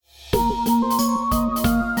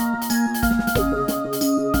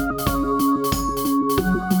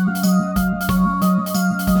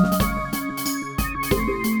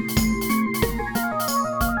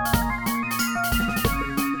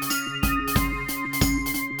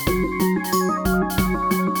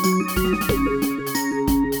Here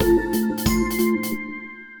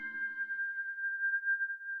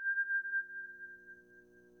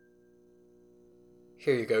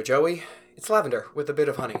you go, Joey. It's lavender with a bit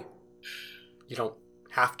of honey. You don't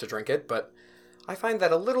have to drink it, but I find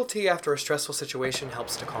that a little tea after a stressful situation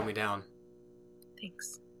helps to calm me down.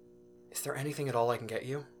 Thanks. Is there anything at all I can get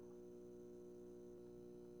you?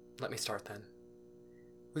 Let me start then.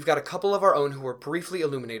 We've got a couple of our own who were briefly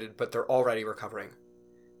illuminated, but they're already recovering.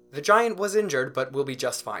 The giant was injured, but will be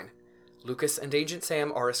just fine. Lucas and Agent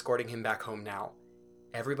Sam are escorting him back home now.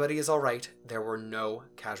 Everybody is alright. There were no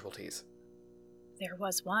casualties. There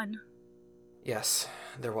was one. Yes,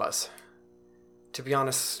 there was. To be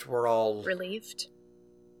honest, we're all... Relieved?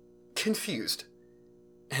 confused.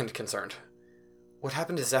 And concerned. What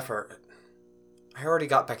happened to Zephyr? I already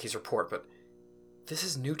got Becky's report, but this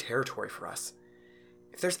is new territory for us.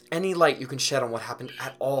 If there's any light you can shed on what happened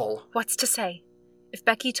at all... What's to say? If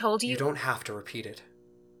Becky told you... You don't have to repeat it.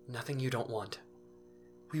 Nothing you don't want.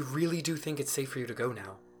 We really do think it's safe for you to go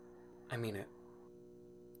now. I mean it.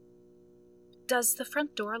 Does the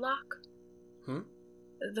front door lock?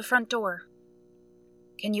 The front door.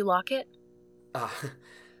 Can you lock it? Well,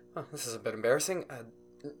 this is a bit embarrassing.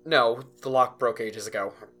 No, the lock broke ages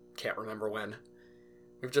ago. Can't remember when.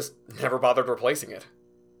 We've just never bothered replacing it.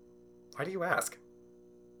 Why do you ask?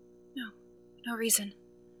 No reason.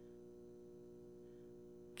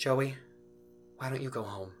 Joey, why don't you go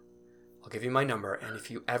home? I'll give you my number, and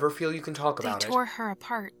if you ever feel you can talk about it... They tore her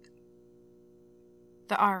apart.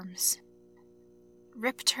 The arms.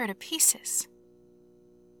 Ripped her to pieces.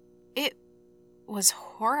 It was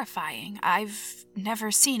horrifying. I've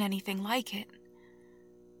never seen anything like it.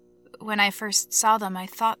 When I first saw them, I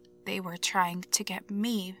thought they were trying to get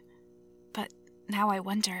me, but now I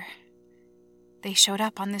wonder. They showed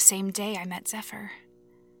up on the same day I met Zephyr.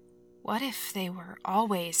 What if they were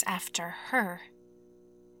always after her?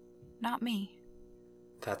 Not me.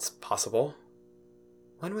 That's possible.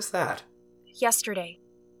 When was that? Yesterday.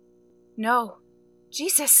 No.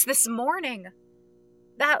 Jesus, this morning.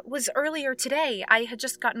 That was earlier today. I had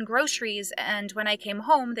just gotten groceries, and when I came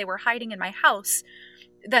home, they were hiding in my house.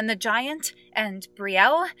 Then the giant, and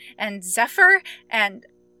Brielle, and Zephyr, and...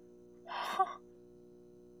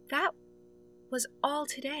 That was all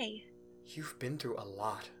today. You've been through a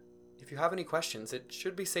lot. If you have any questions, it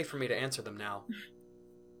should be safe for me to answer them now.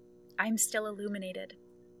 I'm still illuminated.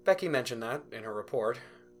 Becky mentioned that in her report,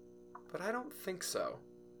 but I don't think so.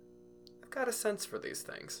 I've got a sense for these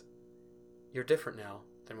things. You're different now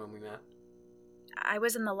than when we met. I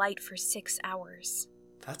was in the light for 6 hours.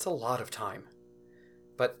 That's a lot of time.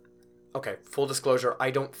 But, okay, full disclosure,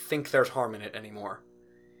 I don't think there's harm in it anymore.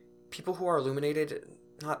 People who are illuminated,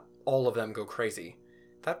 not all of them go crazy.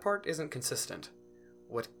 That part isn't consistent.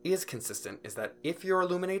 What is consistent is that if you're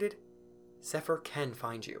illuminated, Zephyr can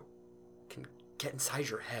find you. Can get inside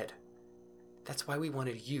your head. That's why we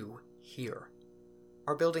wanted you here.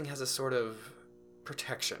 Our building has a sort of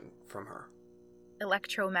protection from her.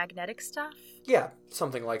 Electromagnetic stuff? Yeah,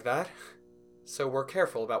 something like that. So we're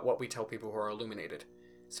careful about what we tell people who are illuminated.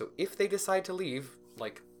 So if they decide to leave,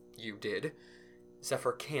 like you did,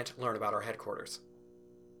 Zephyr can't learn about our headquarters.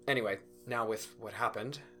 Anyway, now with what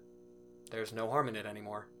happened, there's no harm in it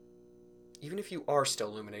anymore. Even if you are still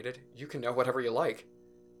illuminated, you can know whatever you like.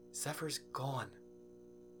 Zephyr's gone.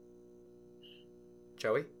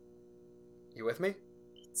 Joey? You with me?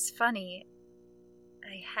 It's funny.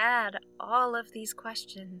 I had all of these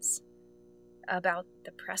questions about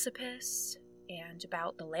the precipice, and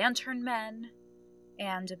about the lantern men,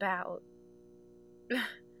 and about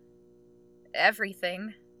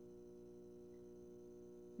everything.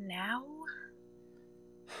 Now?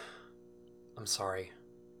 I'm sorry.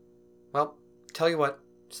 Well, tell you what,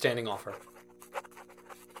 standing offer.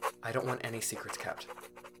 I don't want any secrets kept.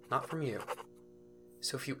 Not from you.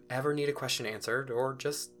 So if you ever need a question answered, or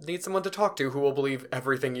just need someone to talk to who will believe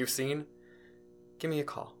everything you've seen, give me a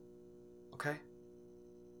call. Okay?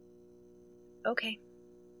 Okay.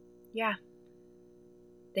 Yeah.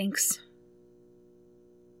 Thanks.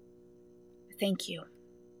 Thank you.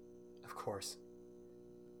 Of course.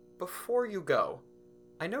 Before you go,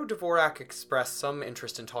 I know Dvorak expressed some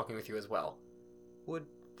interest in talking with you as well. Would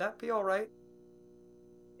that be alright?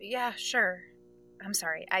 Yeah, sure. I'm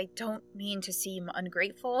sorry. I don't mean to seem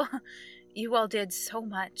ungrateful. You all did so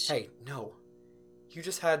much. Hey, no. You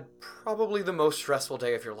just had probably the most stressful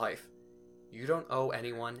day of your life. You don't owe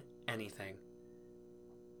anyone anything.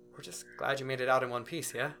 We're just glad you made it out in one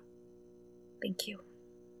piece, yeah? Thank you.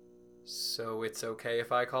 So it's okay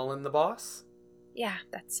if I call in the boss? Yeah,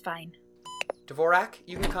 that's fine. Dvorak,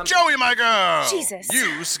 you can come... Joey, my girl! Jesus.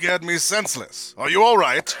 You scared me senseless. Are you all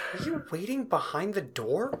right? Are you waiting behind the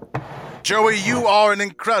door? Joey, you are an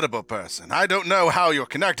incredible person. I don't know how you're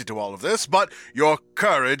connected to all of this, but your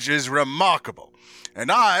courage is remarkable. And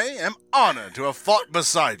I am honored to have fought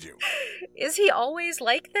beside you. Is he always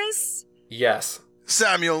like this? Yes.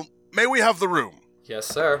 Samuel, may we have the room? Yes,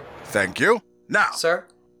 sir. Thank you. Now, Sir?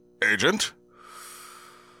 Agent.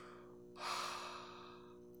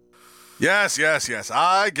 Yes,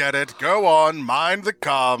 I get it. Go on, mind the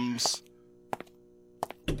comms.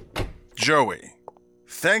 Joey,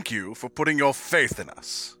 thank you for putting your faith in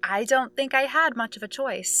us. I don't think I had much of a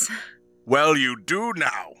choice. Well, you do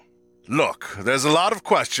now. Look, there's a lot of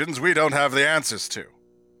questions we don't have the answers to.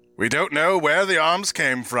 We don't know where the arms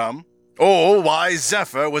came from, or why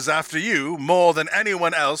Zephyr was after you more than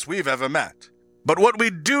anyone else we've ever met. But what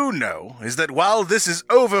we do know is that while this is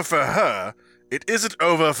over for her, it isn't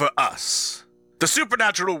over for us. The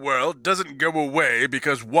supernatural world doesn't go away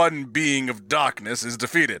because one being of darkness is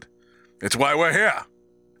defeated. It's why we're here.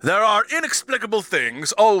 There are inexplicable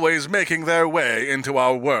things always making their way into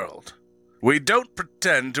our world. We don't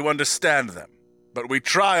pretend to understand them, but we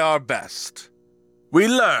try our best. We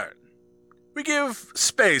learn. We give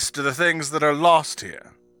space to the things that are lost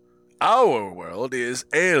here. Our world is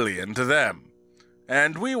alien to them,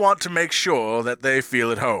 and we want to make sure that they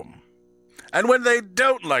feel at home. And when they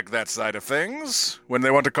don't like that side of things, when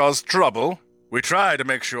they want to cause trouble, we try to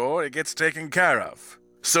make sure it gets taken care of,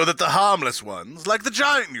 so that the harmless ones, like the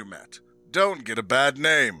giant you met, don't get a bad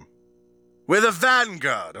name. We're the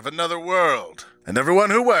vanguard of another world, and everyone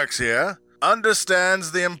who works here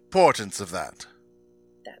understands the importance of that.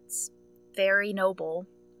 That's very noble,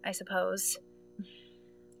 I suppose.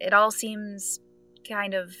 It all seems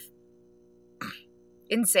kind of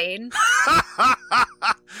insane.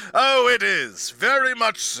 Oh, it is. Very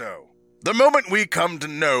much so. The moment we come to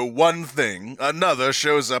know one thing, another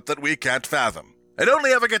shows up that we can't fathom. It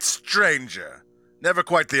only ever gets stranger, never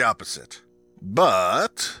quite the opposite.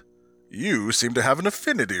 But you seem to have an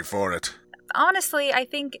affinity for it. Honestly, I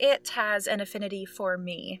think it has an affinity for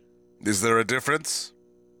me. Is there a difference?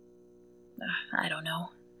 I don't know.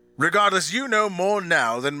 Regardless, you know more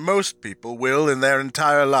now than most people will in their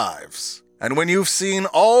entire lives. And when you've seen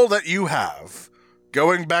all that you have,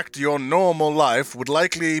 going back to your normal life would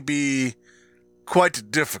likely be quite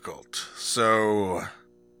difficult. So...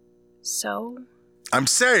 I'm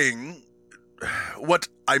saying, what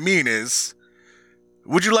I mean is,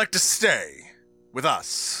 would you like to stay with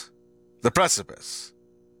us? The Precipice.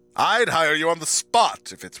 I'd hire you on the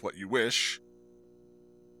spot if it's what you wish.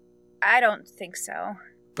 I don't think so.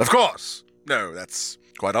 Of course. No, that's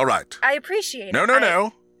quite all right. I appreciate it.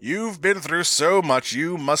 No. You've been through so much,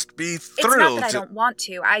 you must be thrilled. It's not that I don't want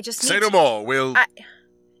to. I just need Say no more.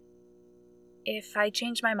 If I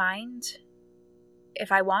change my mind,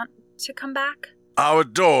 if I want to come back. Our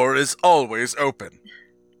door is always open.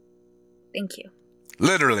 Thank you.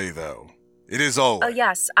 Literally, though. It is always. Oh,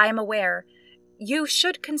 yes, I am aware. You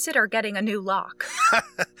should consider getting a new lock.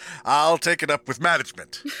 I'll take it up with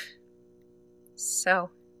management. So,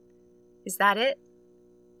 is that it?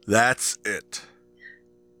 That's it.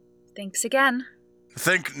 Thanks again.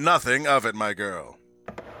 Think nothing of it, my girl.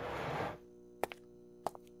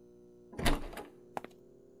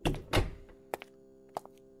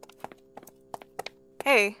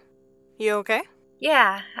 Hey, you okay?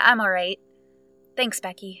 Yeah, I'm alright. Thanks,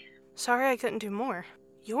 Becky. Sorry I couldn't do more.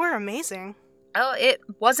 You were amazing. Oh, it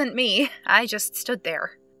wasn't me. I just stood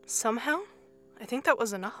there. Somehow, I think that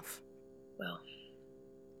was enough. Well,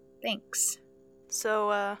 thanks.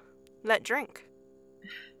 So, let drink.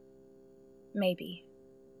 Maybe.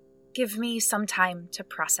 Give me some time to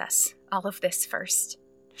process all of this first.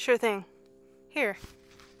 Sure thing. Here.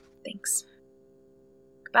 Thanks.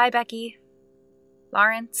 Goodbye, Becky.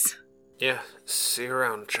 Lawrence. Yeah, see you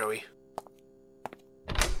around, Joey.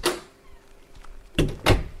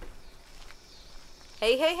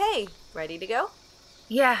 Hey, ready to go?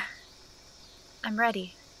 Yeah, I'm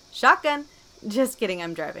ready. Shotgun. Just kidding,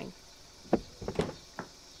 I'm driving.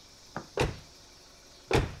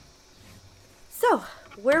 So,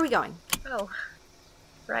 where are we going? Oh,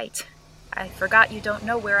 right. I forgot you don't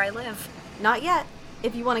know where I live. Not yet.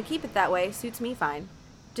 If you want to keep it that way, suits me fine.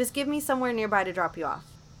 Just give me somewhere nearby to drop you off.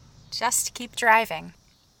 Just keep driving.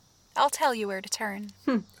 I'll tell you where to turn.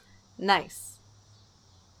 Nice.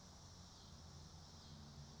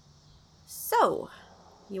 So,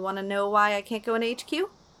 you want to know why I can't go in HQ?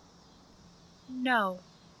 No.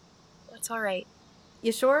 That's alright.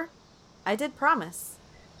 You sure? I did promise.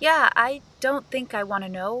 Yeah, I don't think I want to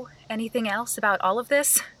know anything else about all of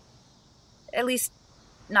this. At least,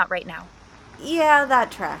 not right now. Yeah,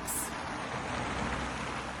 that tracks.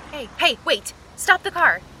 Hey, wait! Stop the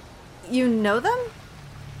car! You know them?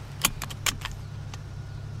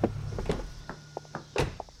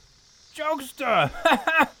 Jokester!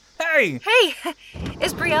 Hey! Hey!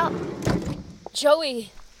 Is Brielle...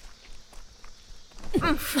 Joey.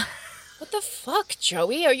 What the fuck,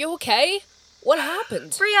 Joey? Are you okay? What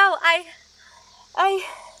happened? Brielle, I...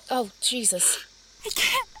 Oh, Jesus. I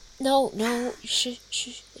can't. No.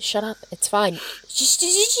 Shut up. It's fine.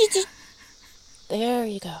 There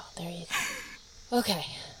you go. Okay.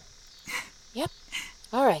 Yep.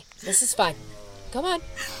 All right. This is fine. Come on.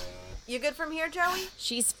 You good from here, Joey?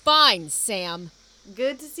 She's fine, Sam.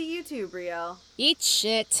 Good to see you too, Brielle. Eat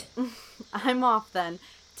shit. I'm off then.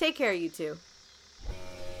 Take care, you two.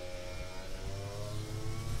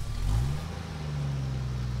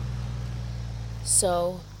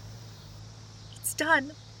 So, It's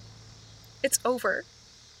done. It's over.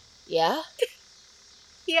 yeah?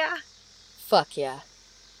 Yeah. Fuck yeah.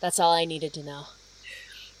 That's all I needed to know.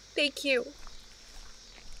 Thank you.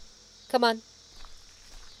 Come on.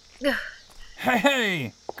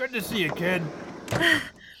 Hey! Good to see you, kid.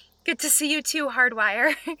 Good to see you too,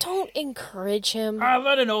 Hardwire. Don't encourage him.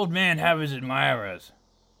 Let an old man have his admirers.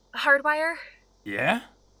 Hardwire, Yeah?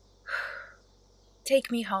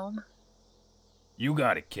 take me home. You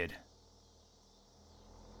got it, kid.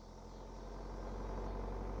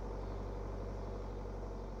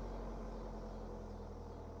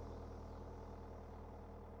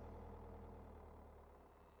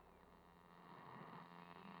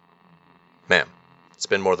 Ma'am, it's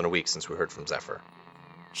been more than a week since we heard from Zephyr.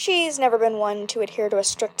 She's never been one to adhere to a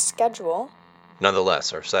strict schedule.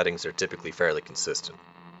 Nonetheless, our sightings are typically fairly consistent.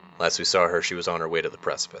 Last we saw her, she was on her way to the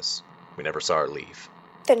precipice. We never saw her leave.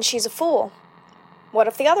 Then she's a fool. What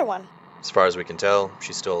of the other one? As far as we can tell,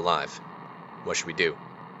 she's still alive. What should we do?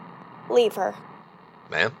 Leave her.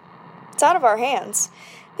 Ma'am? It's out of our hands.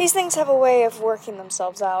 These things have a way of working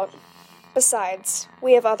themselves out. Besides,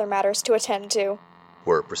 we have other matters to attend to.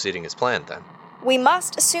 We're proceeding as planned, then. We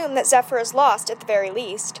must assume that Zephyr is lost at the very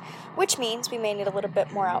least, which means we may need a little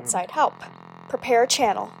bit more outside help. Prepare a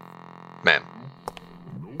channel. Ma'am.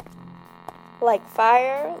 Like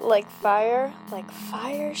fire, like fire, like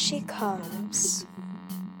fire she comes.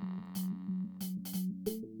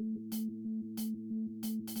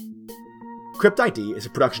 Crypt I.D. is a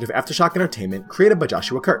production of Aftershock Entertainment created by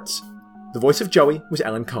Joshua Kurtz. The voice of Joey was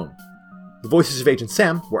Ellen Cohn. The voices of Agent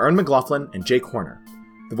Sam were Aaron McLaughlin and Jake Horner.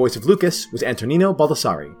 The voice of Lucas was Antonino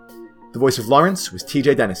Baldassari. The voice of Lawrence was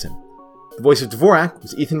TJ Dennison. The voice of Dvorak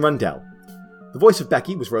was Ethan Rundell. The voice of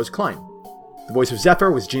Becky was Rose Klein. The voice of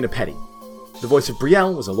Zephyr was Gina Petty. The voice of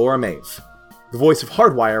Brielle was Alora Maeve. The voice of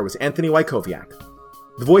Hardwire was Anthony Wykowiak.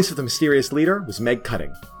 The voice of the mysterious leader was Meg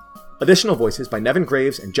Cutting. Additional voices by Nevin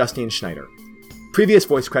Graves and Justine Schneider. Previous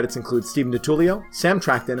voice credits include Stephen DiTullio, Sam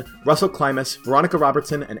Tracton, Russell Klimas, Veronica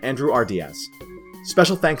Robertson, and Andrew R. Diaz.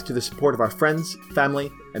 Special thanks to the support of our friends,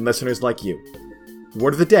 family, and listeners like you. The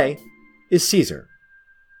word of the day is Caesar.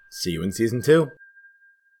 See you in Season 2.